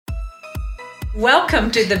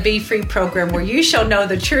Welcome to the Be Free program, where you shall know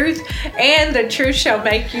the truth and the truth shall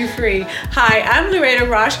make you free. Hi, I'm Loretta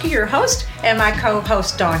Roschke, your host, and my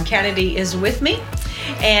co-host Dawn Kennedy is with me.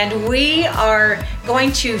 And we are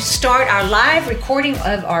going to start our live recording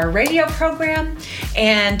of our radio program.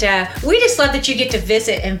 And we just love that you get to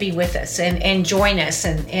visit and be with us and join us.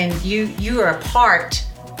 And you are a part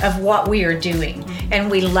of what we are doing, and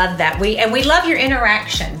we love that. We love your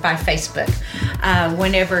interaction by Facebook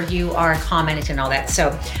whenever you are commenting and all that. So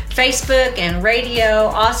Facebook and radio,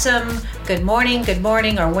 awesome. Good morning,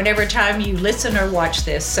 or whenever time you listen or watch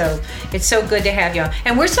this. So it's so good to have you on.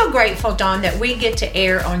 And we're so grateful, Dawn, that we get to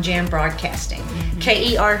air on Jam Broadcasting,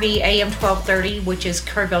 KERV AM 1230, which is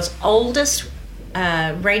Kerrville's oldest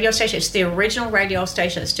radio station. It's the original radio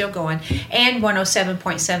station. It's still going. And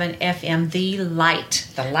 107.7 FM, The Light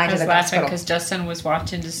of the Gospel. I was laughing because Justin was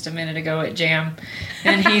watching just a minute ago at Jam,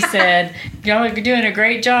 and he said, "Y'all are doing a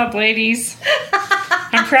great job, ladies.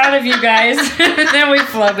 I'm proud of you guys." And then we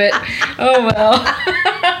flub it. Oh, well.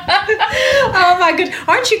 Oh, my goodness.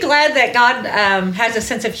 Aren't you glad that God has a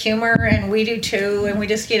sense of humor, and we do too, and we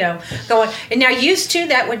just, go on. And now, used to,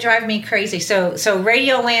 that would drive me crazy. So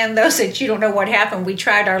Radio Land, those that you don't know what happened, we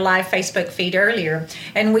tried our live Facebook feed earlier,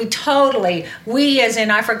 and we as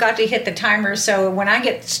in I forgot to hit the timer, so when I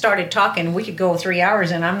get started talking, we could go 3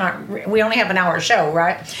 hours, and we only have an hour show,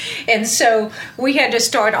 right? And so we had to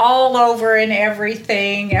start all over and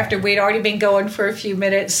everything after we'd already been going for a few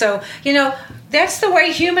minutes. So, that's the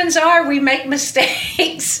way humans are. We make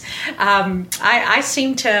mistakes. I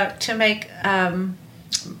seem to make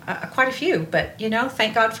quite a few, but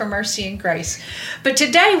thank God for mercy and grace. But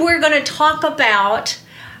today we're going to talk about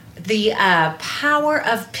the power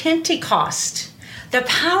of Pentecost. The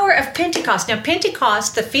power of Pentecost. Now,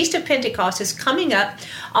 Pentecost, the Feast of Pentecost, is coming up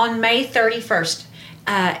on May 31st,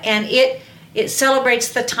 and it celebrates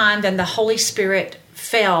the time when the Holy Spirit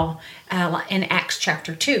fell in Acts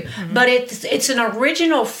chapter 2. Mm-hmm. But it's an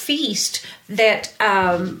original feast that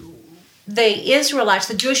the Israelites,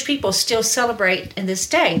 the Jewish people, still celebrate in this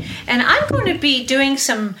day. And I'm going to be doing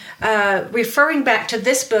some referring back to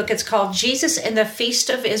this book. It's called Jesus and the Feast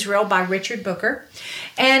of Israel by Richard Booker.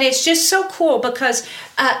 And it's just so cool because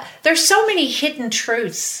there's so many hidden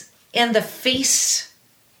truths in the feasts.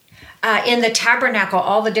 In the tabernacle,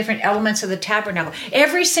 all the different elements of the tabernacle.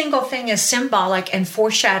 Every single thing is symbolic and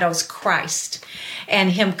foreshadows Christ and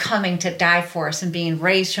Him coming to die for us and being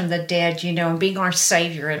raised from the dead, and being our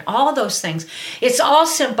Savior and all those things. It's all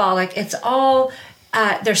symbolic. It's all,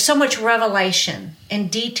 there's so much revelation and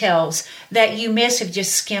details that you miss if you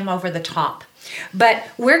just skim over the top. But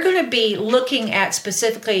we're going to be looking at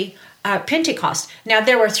specifically Pentecost. Now,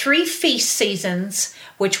 there were 3 feast seasons,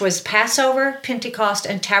 which was Passover, Pentecost,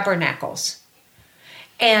 and Tabernacles.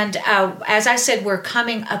 And as I said, we're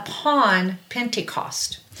coming upon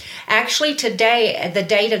Pentecost. Actually, today, the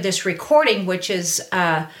date of this recording, which is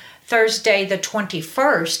Thursday the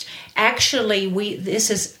 21st, actually,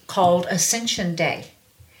 this is called Ascension Day,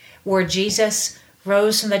 where Jesus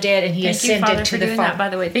rose from the dead and He ascended to the Father. By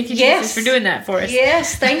the way, thank you, Jesus, for doing that for us.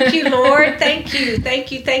 Yes, thank you, Lord. Thank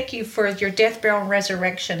you for your death, burial, and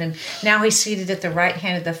resurrection. And now He's seated at the right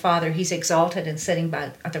hand of the Father. He's exalted and sitting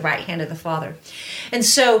at the right hand of the Father. And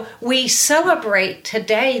so we celebrate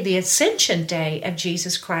today the Ascension Day of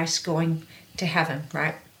Jesus Christ going to heaven,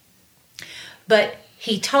 right? But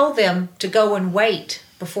He told them to go and wait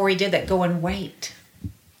before He did that. Go and wait.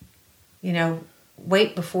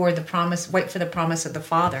 Wait for the promise of the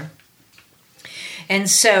Father. And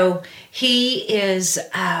so He is,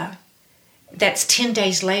 that's 10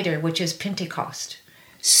 days later, which is Pentecost.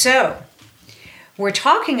 So we're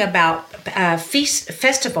talking about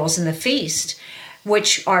festivals in the feast,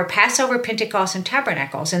 which are Passover, Pentecost, and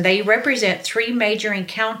Tabernacles. And they represent 3 major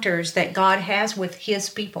encounters that God has with His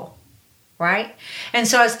people, right? And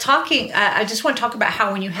so I just want to talk about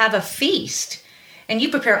how when you have a feast, and you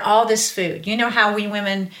prepare all this food. You know how we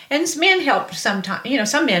women, and men help sometimes,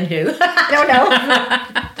 some men who, I don't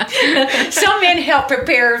know. Some men help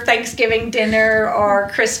prepare Thanksgiving dinner or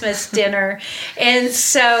Christmas dinner. And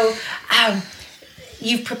so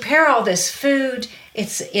you prepare all this food.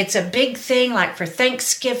 It's a big thing like for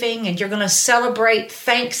Thanksgiving, and you're going to celebrate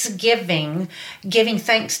Thanksgiving, giving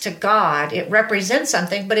thanks to God. It represents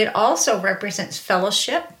something, but it also represents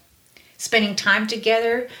fellowship, spending time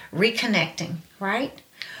together, reconnecting. Right?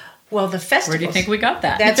 Well, the festivals. Where do you think we got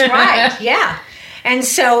that? That's right. Yeah. And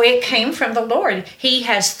so it came from the Lord. He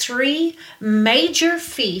has 3 major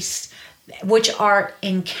feasts, which are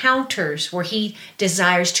encounters where He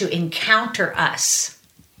desires to encounter us,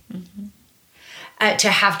 to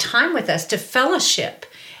have time with us, to fellowship.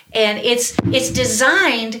 And it's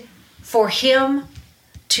designed for him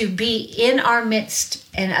to be in our midst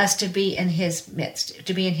and us to be in his midst,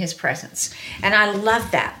 to be in his presence. And I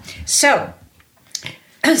love that. So,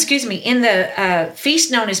 excuse me, in the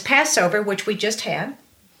feast known as Passover, which we just had,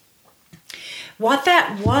 what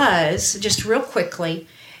that was, just real quickly,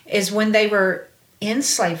 is when they were in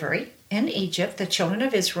slavery in Egypt, the children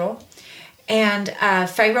of Israel, and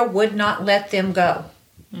Pharaoh would not let them go.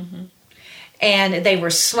 Mm-hmm. And they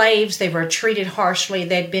were slaves. They were treated harshly.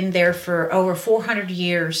 They'd been there for over 400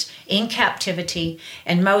 years in captivity.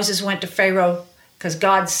 And Moses went to Pharaoh because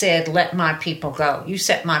God said, let my people go. You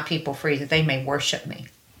set my people free that they may worship me.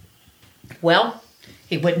 Well,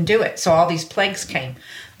 he wouldn't do it. So all these plagues came.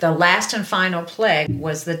 The last and final plague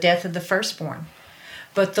was the death of the firstborn.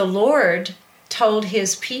 But the Lord told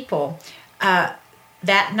his people that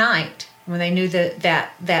night, when they knew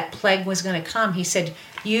that plague was going to come, he said,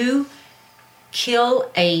 you kill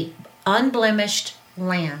a unblemished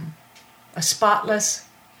lamb, a spotless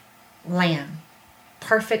lamb,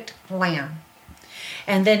 perfect lamb,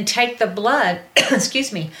 and then take the blood,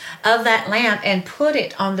 excuse me, of that lamb and put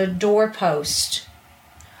it on the doorpost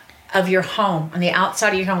of your home, on the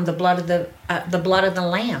outside of your home, the blood of the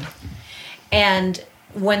lamb. And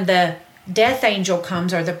when the death angel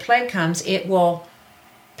comes or the plague comes, it will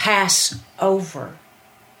pass over.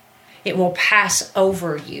 It will pass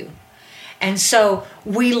over you. And so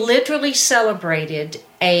we literally celebrated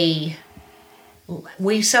a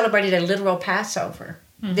literal Passover,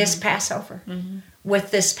 mm-hmm. this Passover, mm-hmm. with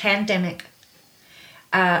this pandemic.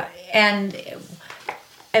 And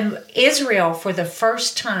Israel, for the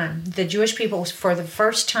first time, the Jewish people, for the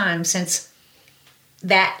first time since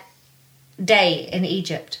that day in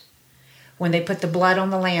Egypt, when they put the blood on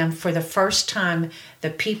the lamb, for the first time, the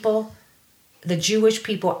Jewish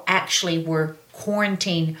people actually were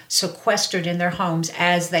quarantined, sequestered in their homes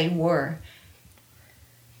as they were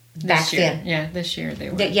back then. Yeah, this year they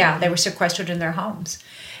were. They were sequestered in their homes.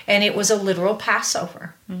 And it was a literal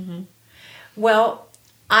Passover. Mm-hmm. Well,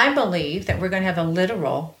 I believe that we're going to have a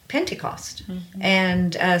literal Pentecost. Mm-hmm.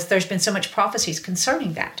 And there's been so much prophecies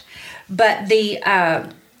concerning that. But the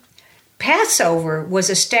Passover was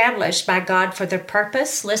established by God for the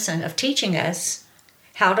purpose, listen, of teaching us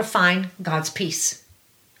how to find God's peace.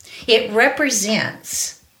 It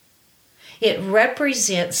represents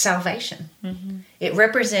salvation. Mm-hmm. It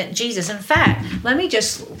represents Jesus. In fact, let me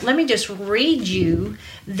just read you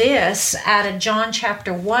this out of John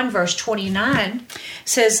chapter 1, verse 29. It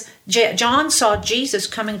says, John saw Jesus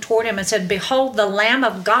coming toward him and said, behold, the Lamb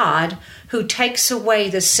of God who takes away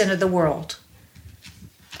the sin of the world.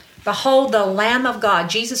 Behold, the Lamb of God.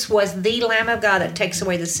 Jesus was the Lamb of God that takes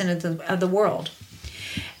away the sin of the world.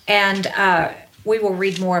 And we will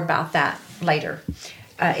read more about that later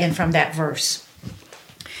from that verse.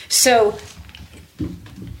 So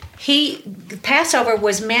Passover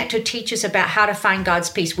was meant to teach us about how to find God's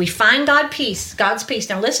peace. We find God's peace.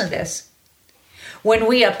 Now listen to this. When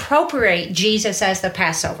we appropriate Jesus as the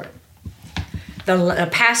Passover, the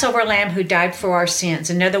Passover lamb who died for our sins.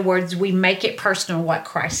 In other words, we make it personal what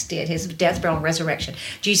Christ did, his death, burial, and resurrection.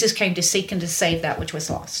 Jesus came to seek and to save that which was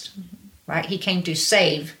lost. Right? He came to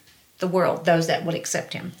save the world, those that would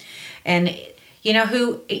accept him. And you know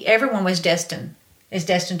everyone is destined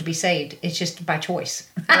to be saved. It's just by choice.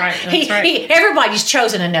 Right. That's right. Everybody's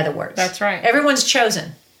chosen, in other words. That's right. Everyone's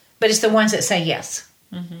chosen. But it's the ones that say yes.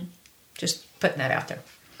 Mm-hmm. Just putting that out there.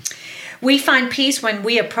 We find peace when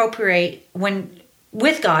we appropriate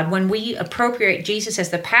Jesus as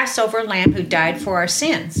the Passover lamb who died for our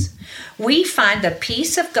sins. We find the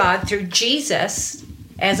peace of God through Jesus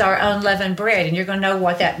as our unleavened bread. And you're going to know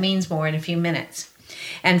what that means more in a few minutes.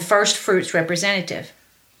 And first fruits representative.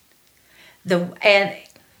 But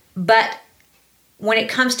when it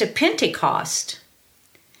comes to Pentecost,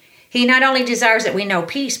 he not only desires that we know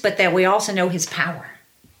peace, but that we also know his power.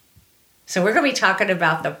 So we're going to be talking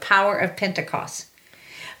about the power of Pentecost.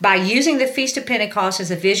 By using the Feast of Pentecost as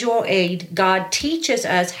a visual aid, God teaches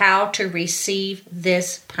us how to receive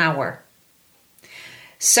this power.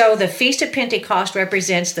 So the Feast of Pentecost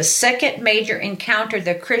represents the second major encounter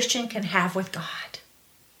the Christian can have with God.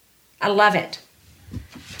 I love it.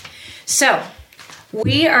 So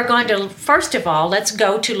we are going to, first of all, let's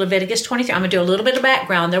go to Leviticus 23. I'm going to do a little bit of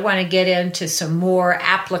background. Then we're going to get into some more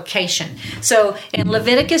application. So in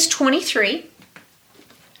Leviticus 23,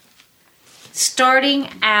 starting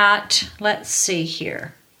at, let's see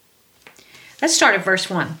here. Let's start at verse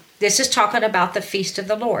 1. This is talking about the feast of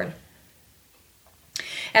the Lord.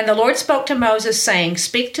 And the Lord spoke to Moses, saying,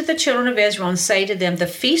 speak to the children of Israel and say to them, the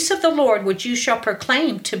feast of the Lord, which you shall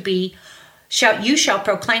proclaim to be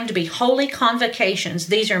holy convocations.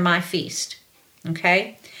 These are my feast.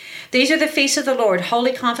 Okay? These are the feasts of the Lord,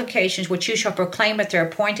 holy convocations, which you shall proclaim at their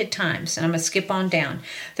appointed times. And I'm going to skip on down.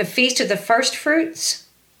 The feast of the first fruits,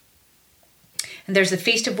 and there's the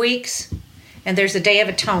Feast of Weeks, and there's the Day of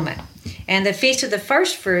Atonement. And the Feast of the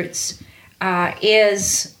First Fruits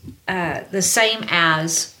is the same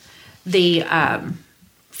as the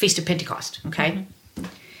Feast of Pentecost, okay? Mm-hmm.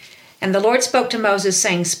 And the Lord spoke to Moses,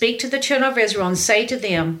 saying, Speak to the children of Israel and say to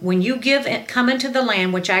them, When you come into the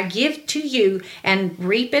land which I give to you and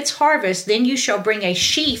reap its harvest, then you shall bring a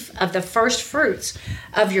sheaf of the first fruits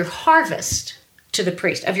of your harvest to the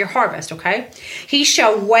priest, of your harvest, okay? He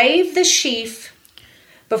shall wave the sheaf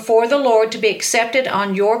before the Lord to be accepted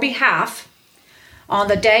on your behalf. On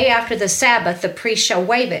the day after the Sabbath, the priest shall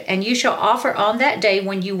wave it, and you shall offer on that day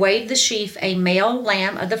when you wave the sheaf a male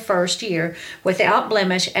lamb of the first year without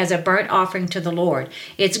blemish as a burnt offering to the Lord.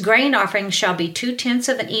 Its grain offering shall be 2/10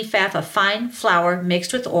 of an ephah of fine flour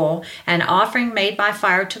mixed with oil, an offering made by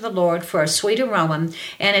fire to the Lord for a sweet aroma,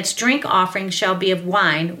 and its drink offering shall be of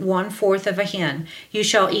wine 1/4 of a hin. You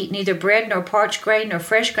shall eat neither bread nor parched grain nor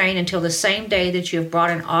fresh grain until the same day that you have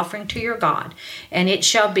brought an offering to your God, and it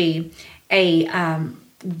shall be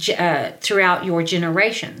throughout your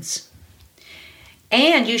generations.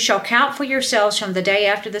 And you shall count for yourselves from the day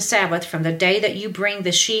after the Sabbath, from the day that you bring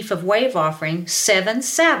the sheaf of wave offering, 7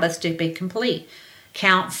 Sabbaths to be complete.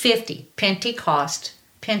 Count 50. Pentecost.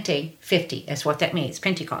 50 is what that means.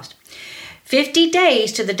 Pentecost. 50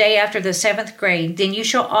 days to the day after the 7th grain. Then you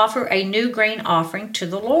shall offer a new grain offering to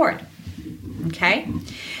the Lord. Okay?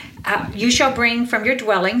 You shall bring from your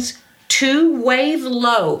dwellings 2 wave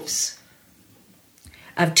loaves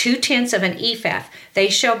of 2/10 of an ephah. They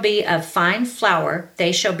shall be of fine flour.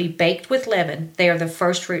 They shall be baked with leaven. They are the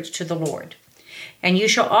first fruits to the Lord. And you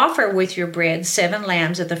shall offer with your bread 7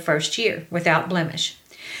 lambs of the first year without blemish.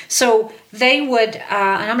 So they would,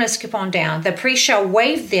 and I'm going to skip on down. The priest shall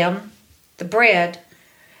wave them, the bread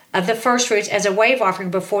of the first fruits, as a wave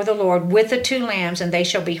offering before the Lord with the 2 lambs, and they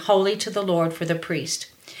shall be holy to the Lord for the priest.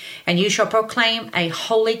 And you shall proclaim a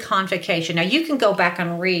holy convocation. Now, you can go back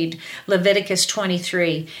and read Leviticus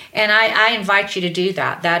 23, and I invite you to do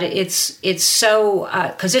that. That it's so,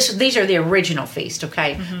 because these are the original feasts,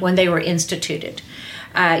 okay, when they were instituted.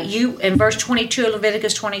 In verse 22 of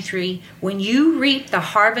Leviticus 23, when you reap the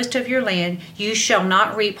harvest of your land, you shall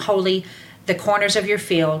not reap wholly the corners of your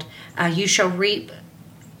field. You shall reap,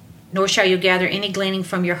 nor shall you gather any gleaning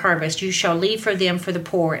from your harvest. You shall leave for them for the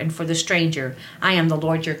poor and for the stranger. I am the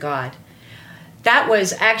Lord your God. That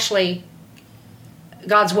was actually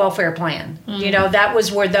God's welfare plan. Mm-hmm. You know, that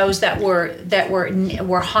was where those that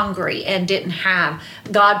were hungry and didn't have,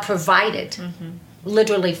 God provided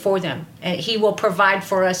literally for them. And He will provide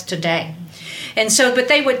for us today. And so, but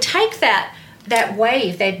they would take that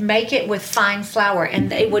wave, they'd make it with fine flour, and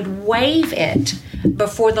they would wave it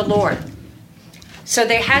before the Lord. So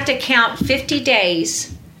they had to count 50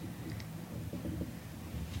 days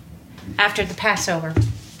after the Passover.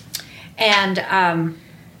 And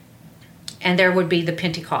there would be the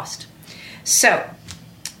Pentecost. So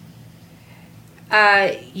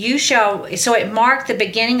so it marked the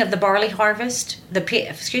beginning of the barley harvest.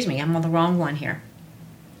 I'm on the wrong one here.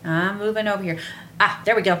 I'm moving over here.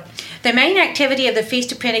 There we go. The main activity of the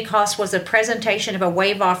Feast of Pentecost was the presentation of a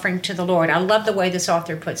wave offering to the Lord. I love the way this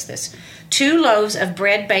author puts this. 2 loaves of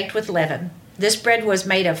bread baked with leaven. This bread was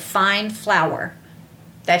made of fine flour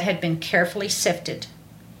that had been carefully sifted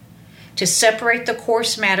to separate the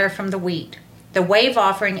coarse matter from the wheat. The wave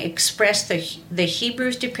offering expressed the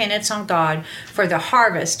Hebrews' dependence on God for the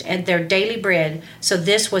harvest and their daily bread, so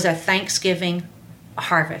this was a Thanksgiving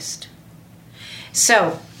harvest.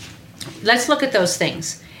 So, let's look at those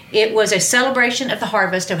things. It was a celebration of the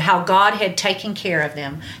harvest, of how God had taken care of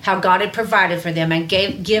them, how God had provided for them and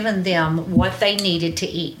given them what they needed to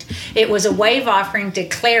eat. It was a wave offering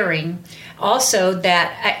declaring also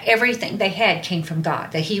that everything they had came from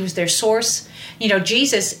God, that He was their source. You know,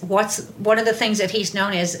 Jesus, one of the things that He's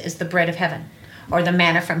known as is the bread of heaven, or the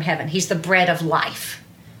manna from heaven. He's the bread of life.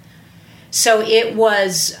 So it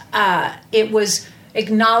was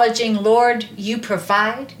acknowledging, Lord, you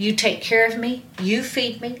provide, you take care of me, you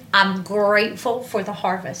feed me. I'm grateful for the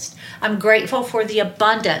harvest. I'm grateful for the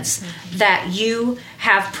abundance that you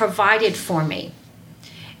have provided for me.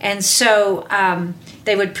 And so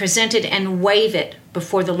they would present it and wave it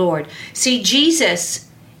before the Lord. See, Jesus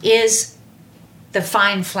is the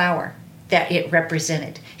fine flour that it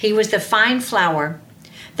represented. He was the fine flour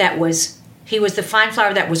that was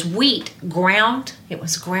wheat ground. It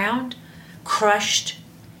was ground, crushed,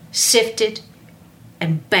 sifted,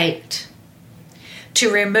 and baked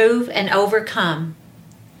to remove and overcome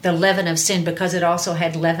the leaven of sin, because it also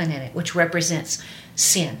had leaven in it, which represents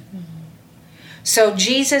sin. So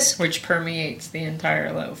Jesus... Which permeates the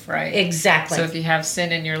entire loaf, right? Exactly. So if you have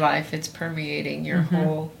sin in your life, it's permeating your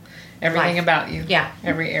whole, everything Life. about you. Yeah.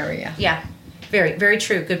 Every area. Yeah. Very, very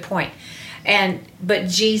true. Good point. But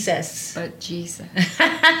Jesus... But Jesus.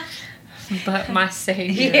 But my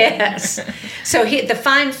Savior. Yes. So the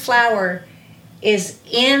fine flour is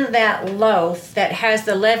in that loaf that has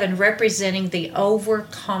the leaven representing the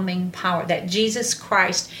overcoming power that Jesus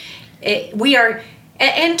Christ, we are,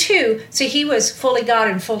 and two, see, he was fully God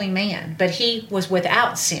and fully man, but he was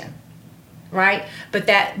without sin, right? But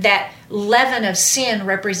that leaven of sin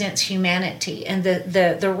represents humanity, and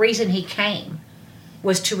the reason he came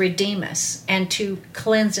was to redeem us and to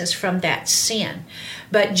cleanse us from that sin.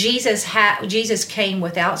 But Jesus came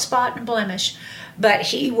without spot and blemish, but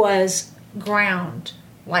he was ground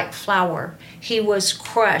like flour. He was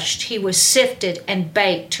crushed. He was sifted and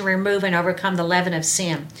baked to remove and overcome the leaven of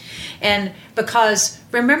sin. And because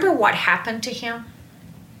remember what happened to him?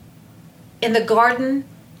 In the Garden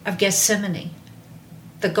of Gethsemane,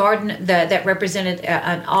 the garden that represented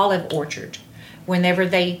an olive orchard, whenever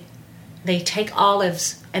they take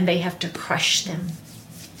olives and they have to crush them.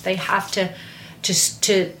 They have to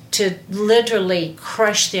literally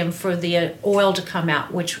crush them for the oil to come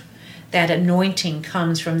out, which that anointing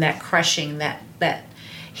comes from that crushing, that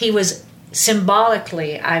he was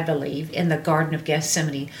symbolically, I believe, in the Garden of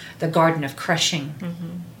Gethsemane, the garden of crushing,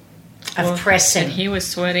 of pressing. And he was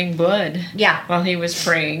sweating blood while he was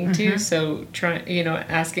praying too, so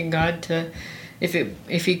asking God to,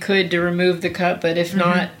 if he could, to remove the cup, but if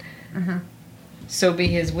not, so be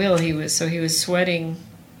his will. He was sweating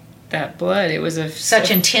that blood. It was such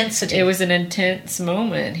intensity. It was an intense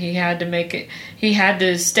moment. He had to make it. He had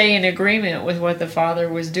to stay in agreement with what the Father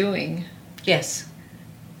was doing. Yes.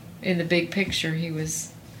 In the big picture, he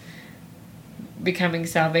was becoming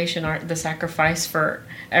salvation, the sacrifice for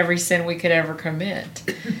every sin we could ever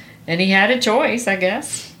commit. And he had a choice, I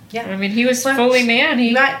guess. Yeah. I mean, he was fully man.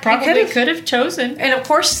 He probably could have chosen. And of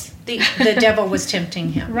course, the devil was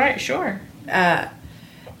tempting him. Right. Sure.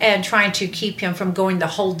 And trying to keep him from going the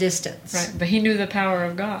whole distance. Right, but he knew the power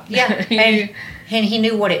of God. Yeah, and he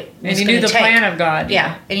knew what it was going to take. And he knew the plan of God.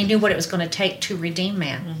 Yeah, and he knew what it was going to take to redeem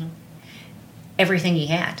man. Everything he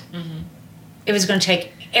had. It was going to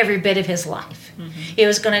take every bit of his life. It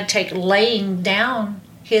was going to take laying down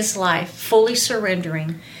his life, fully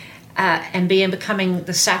surrendering, and becoming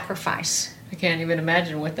the sacrifice. I can't even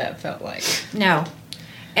imagine what that felt like. No.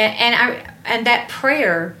 And that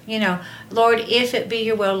prayer, Lord, if it be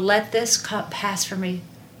your will, let this cup pass from me.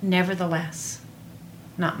 Nevertheless,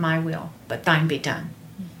 not my will, but thine be done.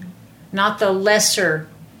 Not the lesser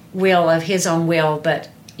will of his own will, but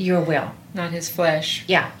your will. Not his flesh.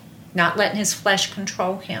 Yeah. Not letting his flesh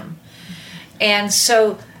control him. And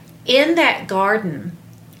so in that garden,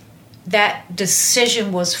 that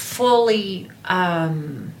decision was fully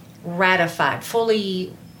ratified,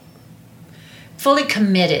 fully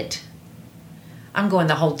committed. I'm going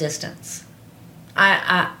the whole distance.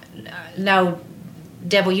 No,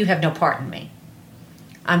 devil, you have no part in me.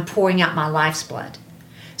 I'm pouring out my life's blood.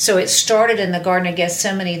 So it started in the Garden of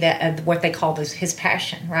Gethsemane, that what they call his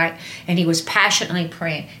passion, right? And he was passionately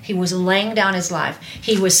praying. He was laying down his life.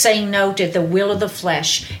 He was saying no to the will of the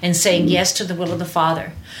flesh and saying yes to the will of the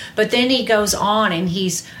Father. But then he goes on and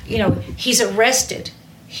he's arrested.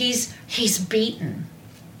 He's beaten.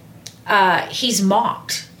 He's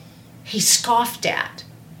mocked. He's scoffed at.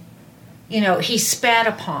 He's spat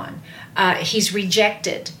upon. He's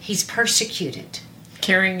rejected. He's persecuted.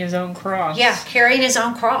 Carrying his own cross. Yeah, carrying his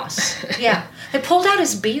own cross. Yeah. They pulled out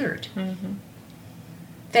his beard.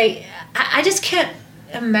 I just can't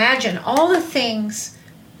imagine all the things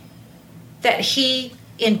that he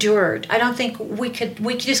endured. I don't think we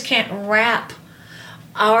just can't wrap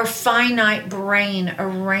our finite brain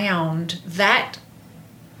around that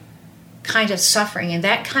kind of suffering and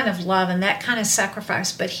that kind of love and that kind of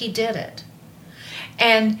sacrifice, but he did it.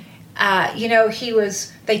 And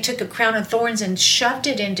they took a crown of thorns and shoved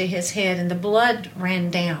it into his head, and the blood ran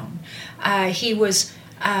down. He was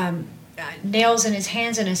nails in his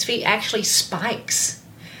hands and his feet, actually spikes,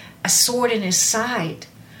 a sword in his side.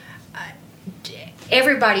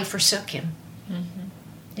 Everybody forsook him.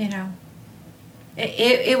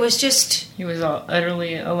 It was just... He was all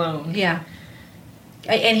utterly alone. Yeah.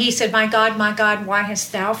 And he said, my God, why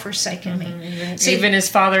hast thou forsaken me? Even his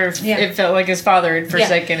father, it felt like his father had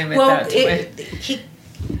forsaken him at that way.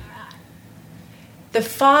 The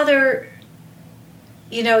father,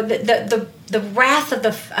 the wrath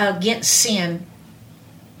of against sin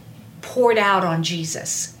poured out on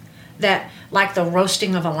Jesus. that like the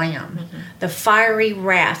roasting of a lamb, the fiery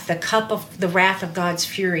wrath, the cup of the wrath of God's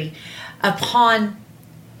fury upon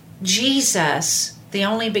Jesus, the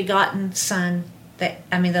only begotten Son, the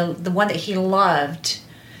one that he loved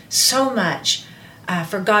so much.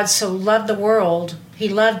 For God so loved the world, he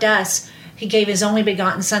loved us, he gave his only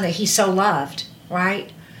begotten Son that he so loved,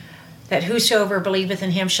 right? That whosoever believeth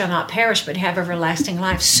in him shall not perish but have everlasting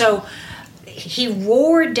life. So he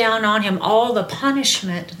roared down on him all the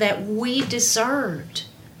punishment that we deserved.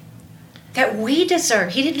 That we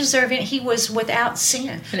deserved. He didn't deserve it. He was without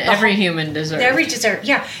sin. And every human deserved. Every deserved.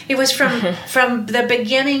 Yeah, it was from the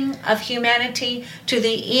beginning of humanity to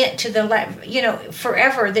the end,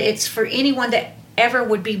 forever. It's for anyone that ever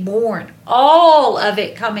would be born. All of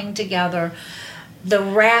it coming together. The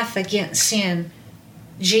wrath against sin.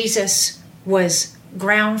 Jesus was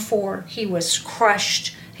ground for. He was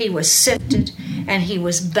crushed. He was sifted, and he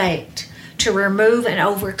was baked to remove and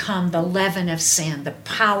overcome the leaven of sin, the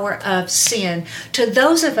power of sin. To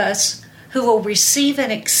those of us who will receive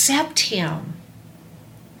and accept him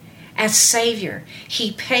as Savior,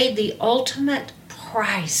 he paid the ultimate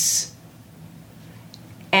price,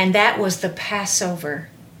 and that was the Passover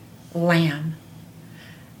lamb.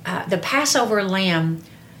 The Passover lamb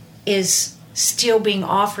is still being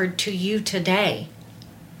offered to you today.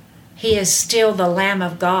 He is still the Lamb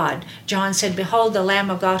of God. John said, behold the Lamb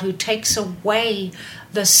of God who takes away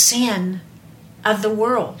the sin of the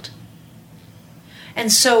world.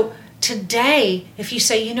 And so today, if you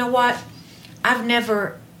say, you know what, I've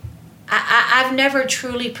never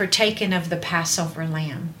truly partaken of the Passover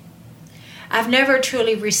lamb. I've never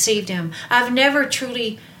truly received him. I've never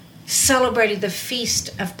truly celebrated the feast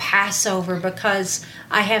of Passover because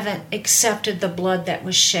I haven't accepted the blood that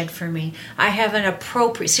was shed for me. I haven't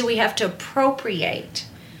appropriated. We have to appropriate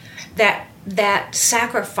that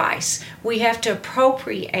sacrifice. We have to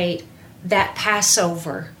appropriate that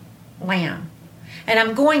Passover lamb. And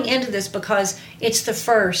I'm going into this because it's the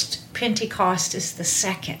first, Pentecost is the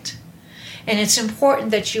second. And it's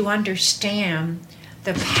important that you understand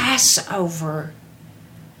the Passover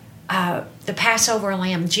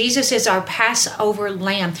lamb. Jesus is our Passover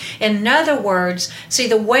lamb. In other words, see,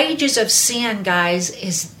 the wages of sin, guys,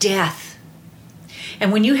 is death.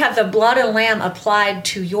 And when you have the blood of lamb applied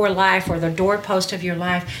to your life or the doorpost of your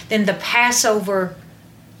life, then the Passover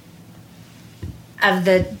of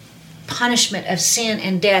the punishment of sin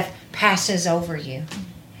and death passes over you.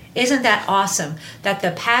 Isn't that awesome? That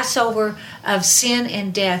the Passover of sin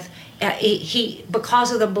and death,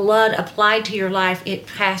 because of the blood applied to your life, it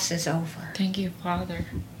passes over. Thank you, Father.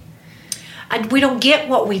 We don't get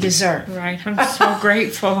what we deserve. Right. I'm so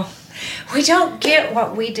grateful. We don't get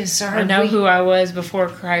what we deserve. I know who I was before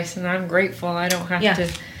Christ, and I'm grateful I don't have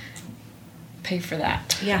to pay for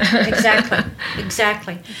that. Yeah, exactly.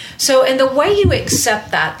 Exactly. So, and the way you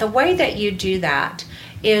accept that, the way that you do that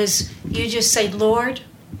is you just say, Lord,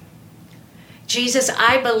 Jesus,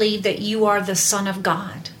 I believe that you are the Son of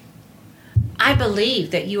God. I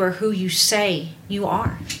believe that you are who you say you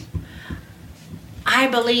are. I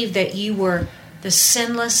believe that you were the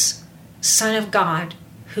sinless Son of God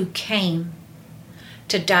who came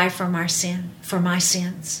to die for my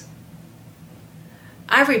sins.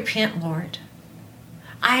 I repent, Lord.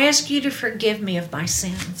 I ask you to forgive me of my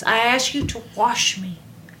sins. I ask you to wash me.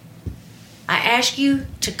 I ask you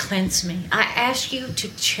to cleanse me. I ask you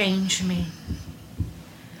to change me.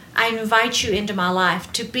 I invite you into my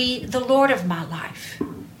life to be the Lord of my life.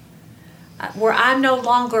 Where I'm no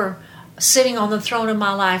longer sitting on the throne of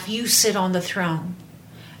my life, you sit on the throne.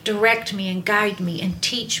 Direct me and guide me and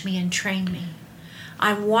teach me and train me.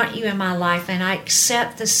 I want you in my life, and I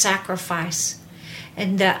accept the sacrifice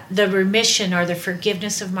and the remission or the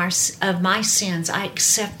forgiveness of my sins. I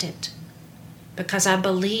accept it because I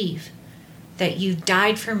believe that you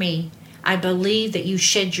died for me. I believe that you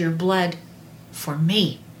shed your blood for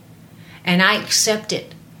me. And I accept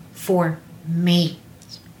it for me.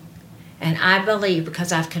 And I believe,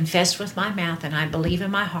 because I've confessed with my mouth and I believe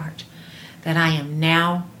in my heart, that I am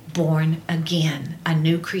now born again, a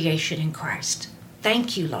new creation in Christ.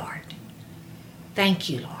 Thank you, Lord. Thank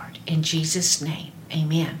you, Lord. In Jesus' name,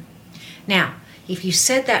 amen. Now, if you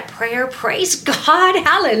said that prayer, praise God,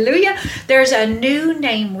 hallelujah. There's a new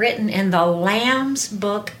name written in the Lamb's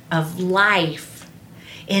Book of Life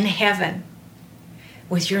in heaven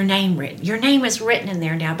with your name written. Your name is written in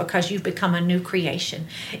there now because you've become a new creation.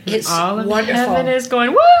 It's all of wonderful. Heaven is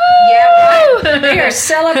going, woo! Yeah, right. They are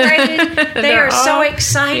celebrating. They are so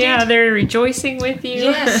excited. Yeah, they're rejoicing with you.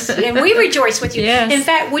 Yes, and we rejoice with you. Yes. In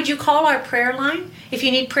fact, would you call our prayer line? If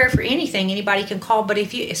you need prayer for anything, anybody can call. But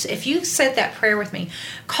if you said that prayer with me,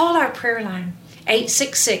 call our prayer line,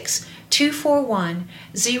 866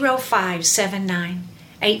 866-241-0579.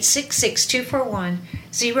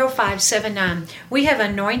 866-241-0579. We have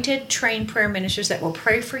anointed, trained prayer ministers that will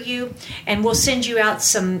pray for you, and we'll send you out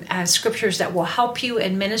some scriptures that will help you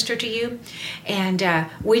and minister to you. And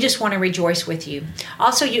we just want to rejoice with you.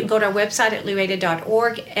 Also, you can go to our website at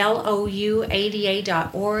louada.org,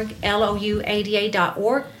 louada.org,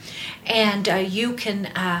 louada.org, and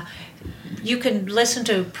you can listen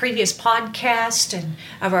to previous podcasts and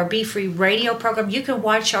of our Be Free radio program. You can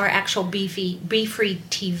watch our actual Be Free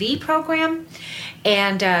TV program.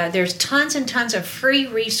 And there's tons and tons of free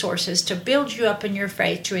resources to build you up in your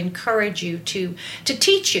faith, to encourage you, to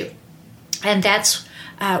teach you. And that's,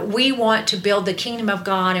 we want to build the kingdom of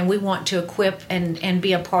God, and we want to equip and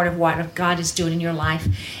be a part of what God is doing in your life.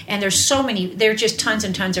 And there's just tons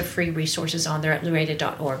and tons of free resources on there at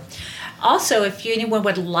louada.org. Also, if anyone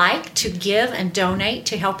would like to give and donate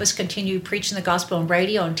to help us continue preaching the gospel on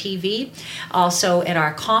radio and TV, also at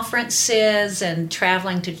our conferences and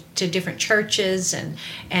traveling to different churches and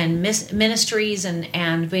ministries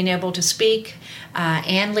and being able to speak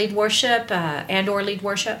and lead worship or lead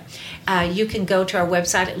worship, you can go to our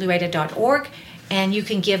website at louada.org and you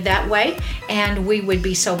can give that way, and we would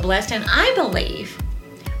be so blessed. And I believe,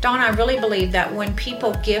 Dawn, I really believe that when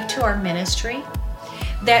people give to our ministry,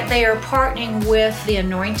 that they are partnering with the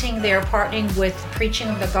anointing, they are partnering with preaching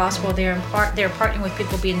of the gospel, they're partnering with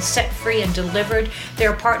people being set free and delivered,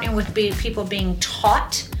 they're partnering with people being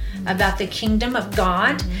taught about the kingdom of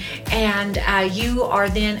God, and you are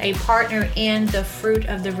then a partner in the fruit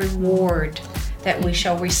of the reward that we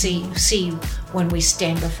shall see when we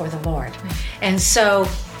stand before the Lord. And so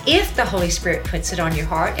if the Holy Spirit puts it on your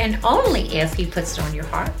heart, and only if He puts it on your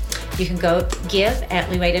heart, you can go give at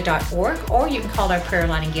louada.org, or you can call our prayer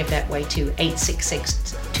line and give that way to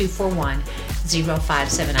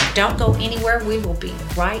 866-241-0579. Don't go anywhere. We will be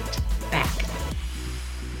right